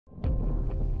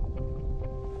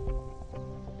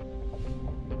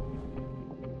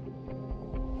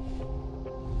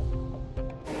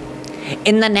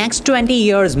In the next 20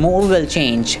 years, more will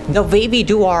change the way we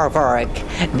do our work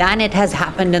than it has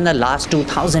happened in the last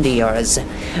 2000 years.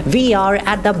 We are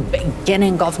at the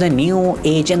beginning of the new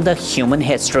age in the human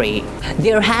history.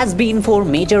 There has been 4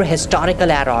 major historical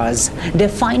eras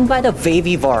defined by the way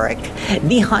we work.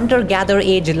 The hunter-gatherer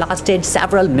age lasted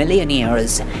several million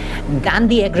years. Then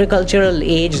the agricultural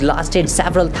age lasted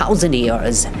several thousand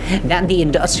years. Then the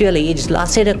industrial age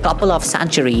lasted a couple of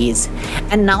centuries.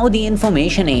 And now the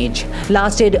information age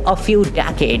lasted a few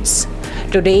decades.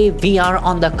 Today we are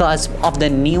on the cusp of the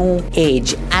new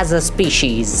age as a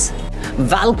species.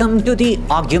 Welcome to the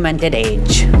augmented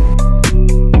age.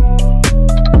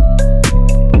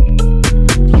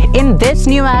 In this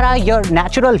new era, your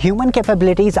natural human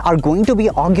capabilities are going to be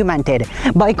augmented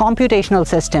by computational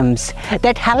systems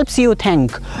that helps you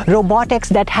think, robotics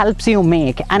that helps you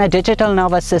make, and a digital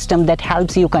nervous system that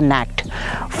helps you connect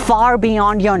far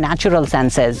beyond your natural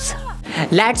senses.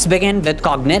 Let's begin with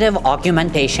cognitive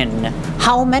augmentation.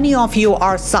 How many of you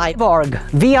are cyborg?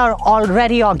 We are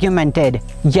already augmented.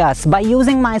 Yes, by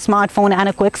using my smartphone and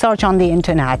a quick search on the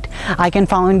internet, I can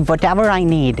find whatever I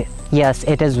need. Yes,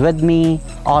 it is with me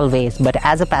always, but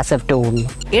as a passive tool.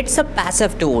 It's a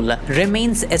passive tool,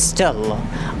 remains still,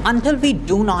 until we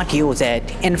do not use it.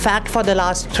 In fact, for the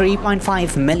last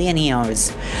 3.5 million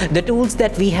years, the tools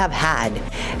that we have had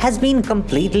has been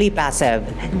completely passive.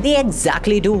 They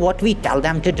exactly do what we tell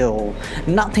them to do,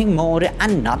 nothing more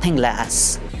and nothing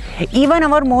less. Even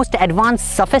our most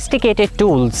advanced sophisticated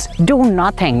tools do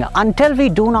nothing until we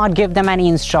do not give them any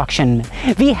instruction.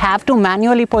 We have to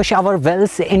manually push our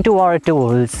wills into our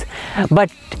tools. But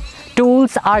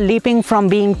tools are leaping from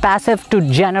being passive to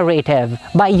generative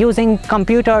by using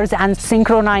computers and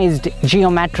synchronized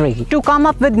geometry. To come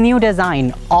up with new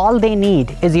design, all they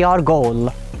need is your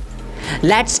goal.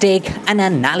 Let's take an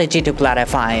analogy to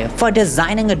clarify. For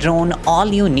designing a drone, all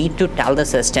you need to tell the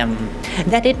system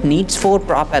that it needs 4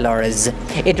 propellers.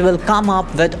 It will come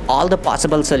up with all the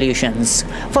possible solutions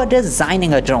for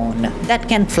designing a drone that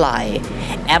can fly.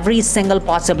 Every single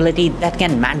possibility that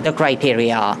can match the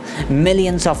criteria,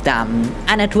 millions of them,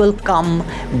 and it will come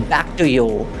back to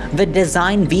you with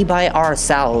design we by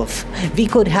ourselves. We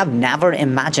could have never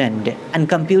imagined, and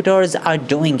computers are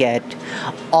doing it.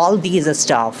 All these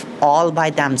stuff, all by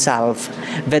themselves,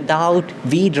 without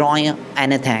we drawing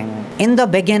anything. In the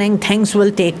beginning, things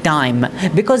will take time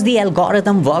because the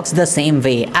algorithm works the same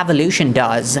way evolution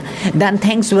does. Then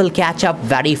things will catch up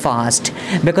very fast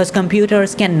because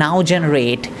computers can now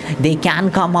generate, they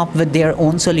can come up with their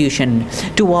own solution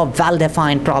to a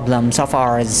well-defined problems of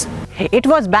ours. It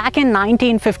was back in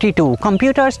 1952,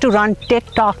 computers to run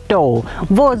tic-tac-toe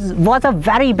was a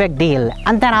very big deal.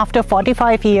 And then after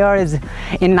 45 years,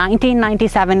 in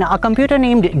 1997, a computer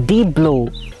named Deep Blue,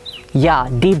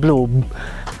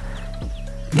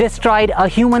 destroyed a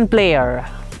human player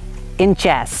in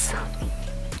chess.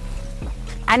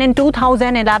 And in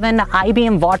 2011,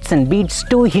 IBM Watson beats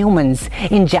 2 humans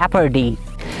in Jeopardy,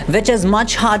 which is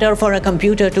much harder for a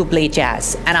computer to play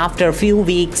chess. And after a few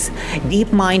weeks,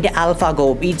 DeepMind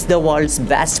AlphaGo beats the world's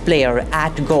best player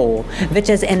at Go, which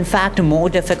is in fact a more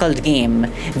difficult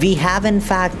game. We have in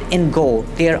fact in Go,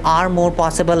 there are more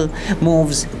possible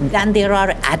moves than there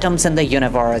are atoms in the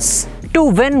universe. To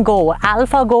win Go,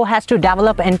 AlphaGo has to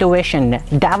develop intuition.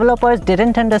 Developers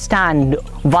didn't understand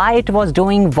why it was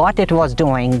doing what it was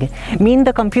doing. Mean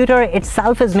the computer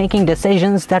itself is making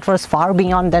decisions that was far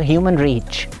beyond their human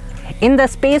reach. In the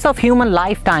space of human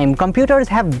lifetime, computers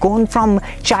have gone from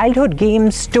childhood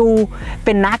games to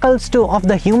pinnacles of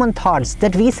the human thoughts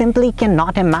that we simply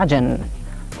cannot imagine.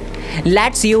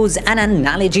 Let's use an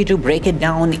analogy to break it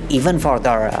down even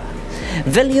further.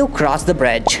 Will you cross the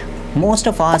bridge? Most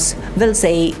of us will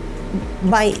say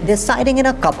by deciding in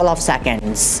a couple of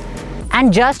seconds.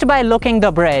 And just by looking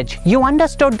the bridge, you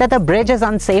understood that the bridge is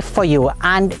unsafe for you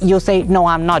and you say, no,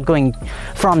 I'm not going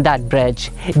from that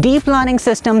bridge. Deep learning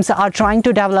systems are trying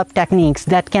to develop techniques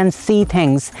that can see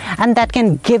things and that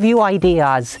can give you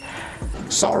ideas.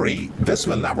 Sorry, this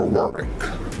will never work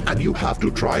and you have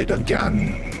to try it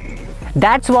again.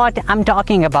 That's what I'm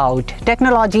talking about.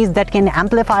 Technologies that can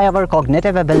amplify our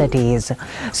cognitive abilities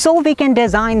so we can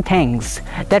design things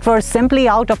that were simply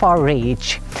out of our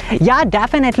reach. Yeah,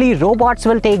 definitely robots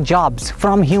will take jobs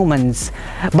from humans,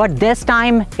 but this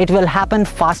time it will happen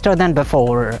faster than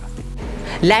before.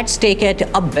 Let's take it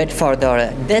a bit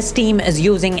further. This team is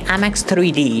using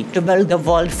MX3D to build the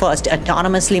world's first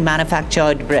autonomously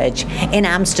manufactured bridge in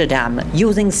Amsterdam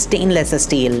using stainless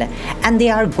steel, and they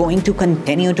are going to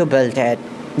continue to build it.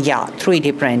 Yeah,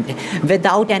 3D print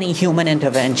without any human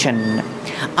intervention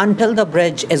until the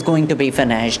bridge is going to be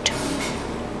finished.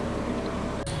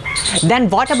 Then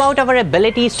what about our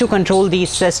abilities to control these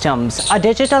systems? A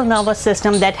digital nervous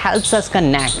system that helps us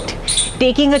connect.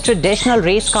 Taking a traditional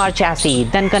race car chassis,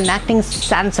 then connecting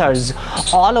sensors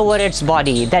all over its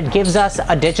body that gives us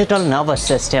a digital nervous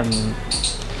system.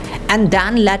 And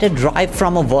then let it drive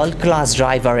from a world-class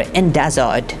driver in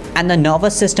desert, and the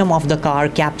nervous system of the car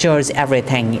captures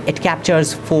everything. It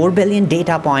captures 4 billion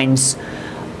data points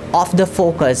of the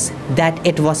focus that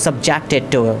it was subjected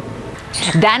to.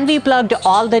 Then we plugged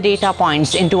all the data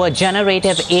points into a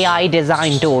generative AI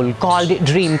design tool called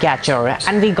Dreamcatcher,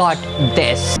 and we got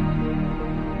this.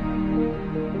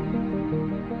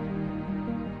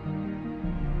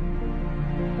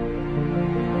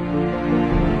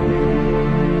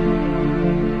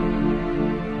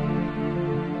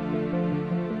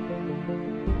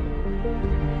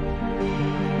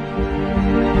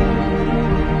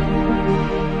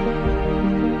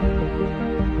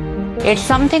 It's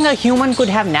something a human could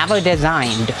have never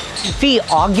designed. We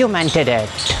augmented it.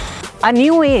 A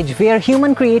new age where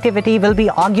human creativity will be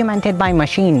augmented by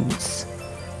machines.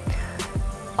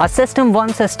 A system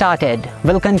once started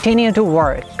will continue to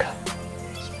work.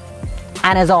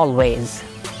 And as always,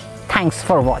 thanks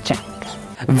for watching.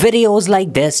 Videos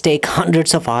like this take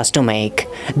hundreds of hours to make.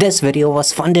 This video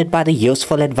was funded by the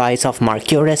useful advice of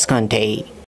Marcurus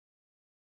Conte.